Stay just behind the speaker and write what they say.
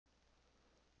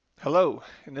Hello,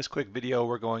 in this quick video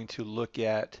we're going to look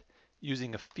at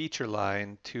using a feature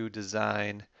line to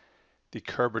design the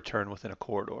curb return within a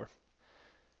corridor.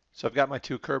 So I've got my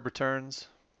two curb returns.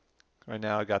 Right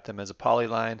now I got them as a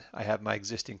polyline. I have my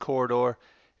existing corridor.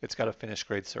 It's got a finished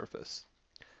grade surface.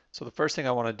 So the first thing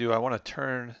I want to do, I want to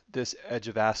turn this edge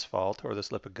of asphalt or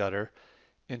this lip of gutter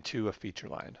into a feature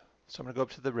line. So I'm going to go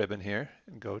up to the ribbon here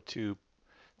and go to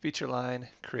feature line,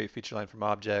 create feature line from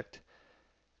object.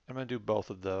 I'm going to do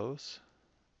both of those.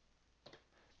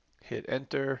 Hit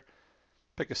enter,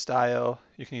 pick a style.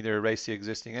 You can either erase the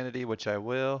existing entity, which I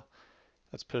will.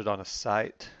 Let's put it on a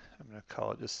site. I'm going to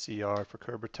call it just CR for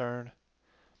curb return.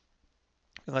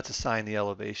 And let's assign the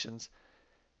elevations.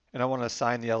 And I want to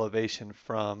assign the elevation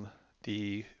from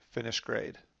the finished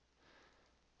grade.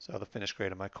 So the finished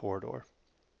grade of my corridor.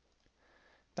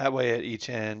 That way at each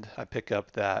end I pick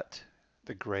up the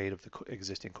grade of the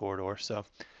existing corridor. So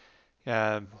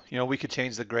we could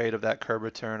change the grade of that curb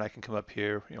return. I can come up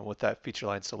here, with that feature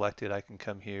line selected, I can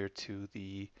come here to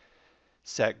the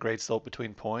set grade slope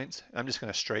between points. I'm just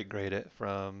going to straight grade it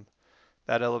from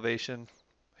that elevation,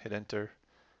 hit enter,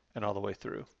 and all the way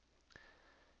through.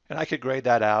 And I could grade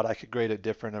that out. I could grade it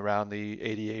different around the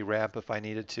ADA ramp if I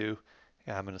needed to.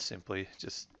 Yeah, I'm going to simply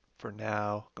just, for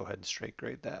now, go ahead and straight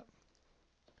grade that.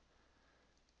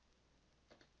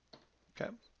 Okay.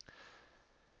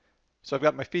 So I've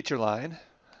got my feature line.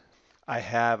 I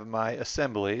have my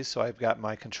assemblies. So I've got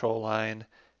my control line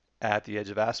at the edge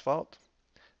of asphalt.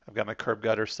 I've got my curb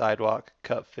gutter, sidewalk,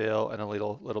 cut fill, and a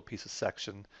little piece of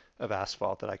section of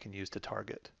asphalt that I can use to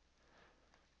target.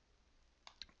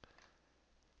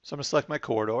 So I'm going to select my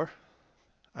corridor.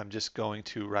 I'm just going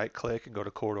to right click and go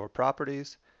to corridor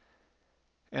properties.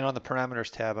 And on the parameters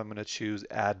tab, I'm going to choose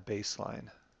add baseline.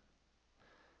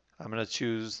 I'm going to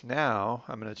choose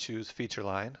feature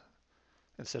line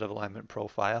instead of alignment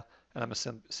profile. And I'm going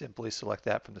to simply select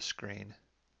that from the screen.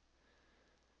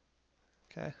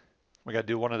 Okay. We got to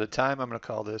do one at a time. I'm going to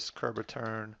call this curb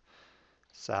return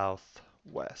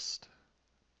southwest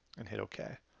and hit OK.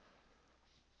 I'm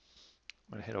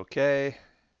going to hit OK.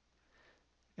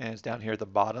 And it's down here at the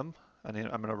bottom. And then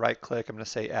I'm going to right click. I'm going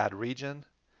to say add region.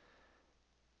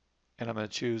 And I'm going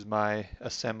to choose my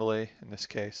assembly, in this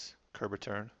case, curb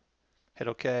return. Hit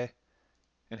OK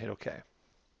and hit OK.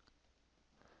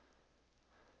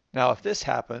 Now if this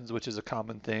happens, which is a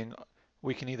common thing,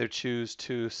 we can either choose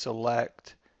to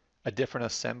select a different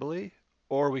assembly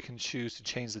or we can choose to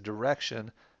change the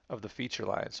direction of the feature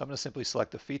line. So I'm going to simply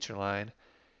select the feature line,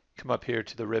 come up here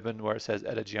to the ribbon where it says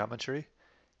edit geometry,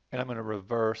 and I'm going to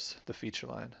reverse the feature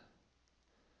line.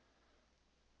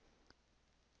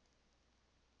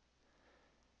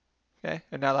 Okay,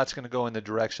 and now that's going to go in the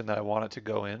direction that I want it to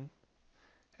go in,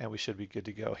 and we should be good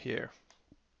to go here.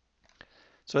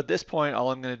 So at this point,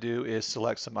 all I'm going to do is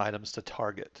select some items to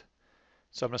target.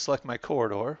 So I'm going to select my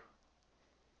corridor.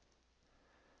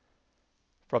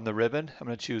 From the ribbon, I'm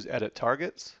going to choose edit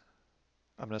targets.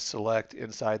 I'm going to select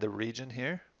inside the region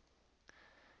here.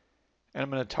 And I'm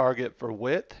going to target for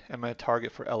width, and I'm going to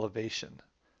target for elevation.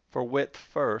 For width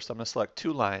first, I'm going to select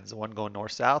two lines, the one going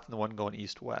north-south and the one going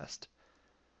east-west.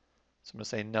 So I'm going to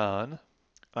say none.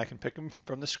 I can pick them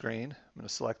from the screen. I'm going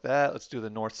to select that. Let's do the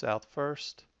north-south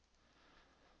first.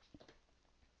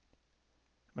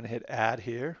 I'm going to hit add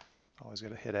here. Always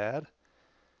got to hit add.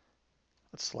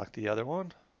 Let's select the other one.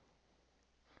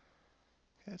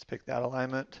 Okay, let's pick that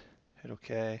alignment, hit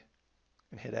OK,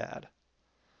 and hit add.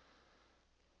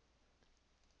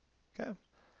 Okay.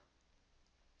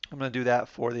 I'm going to do that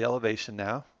for the elevation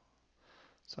now.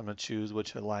 So I'm going to choose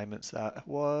which alignments that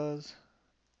was.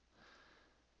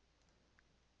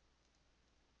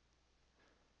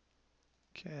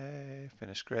 Okay,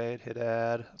 finish grade, hit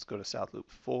add. Let's go to South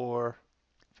Loop 4,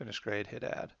 finish grade, hit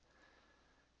add.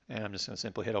 And I'm just going to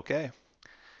simply hit OK. And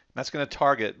that's going to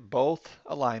target both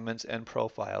alignments and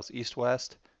profiles,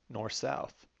 east-west,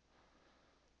 north-south.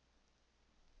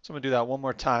 So I'm going to do that one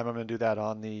more time. I'm going to do that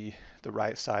on the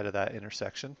right side of that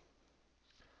intersection.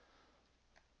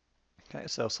 Okay,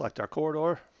 so select our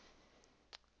corridor,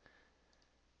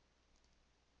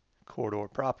 corridor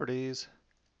properties,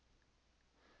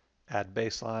 add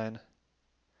baseline,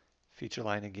 feature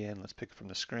line again. Let's pick it from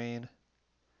the screen.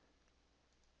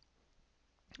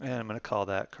 And I'm going to call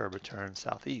that curb return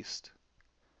southeast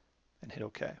and hit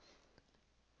OK.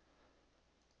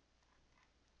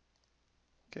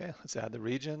 Okay, let's add the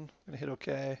region. I'm going to hit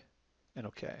OK and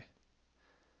OK.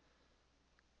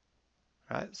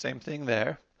 All right, same thing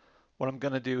there. What I'm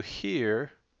going to do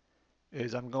here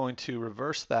is I'm going to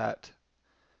reverse that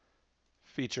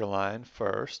feature line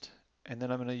first, and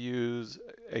then I'm going to use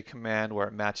a command where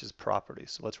it matches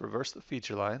properties. So let's reverse the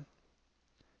feature line.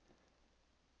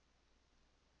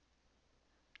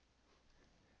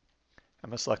 I'm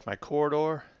going to select my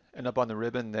corridor, and up on the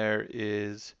ribbon there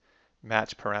is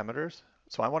match parameters.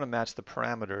 So I want to match the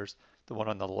parameters, the one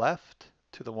on the left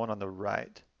to the one on the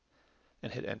right,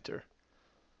 and hit enter.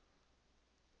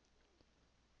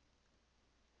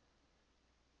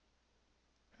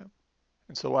 Okay.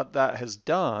 And so what that has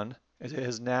done is it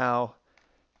has now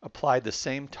applied the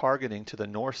same targeting to the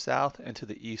north-south and to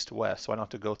the east-west, so I don't have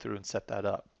to go through and set that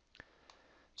up.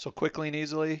 So quickly and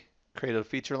easily created a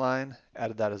feature line,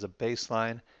 added that as a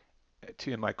baseline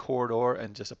to my corridor,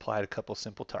 and just applied a couple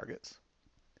simple targets.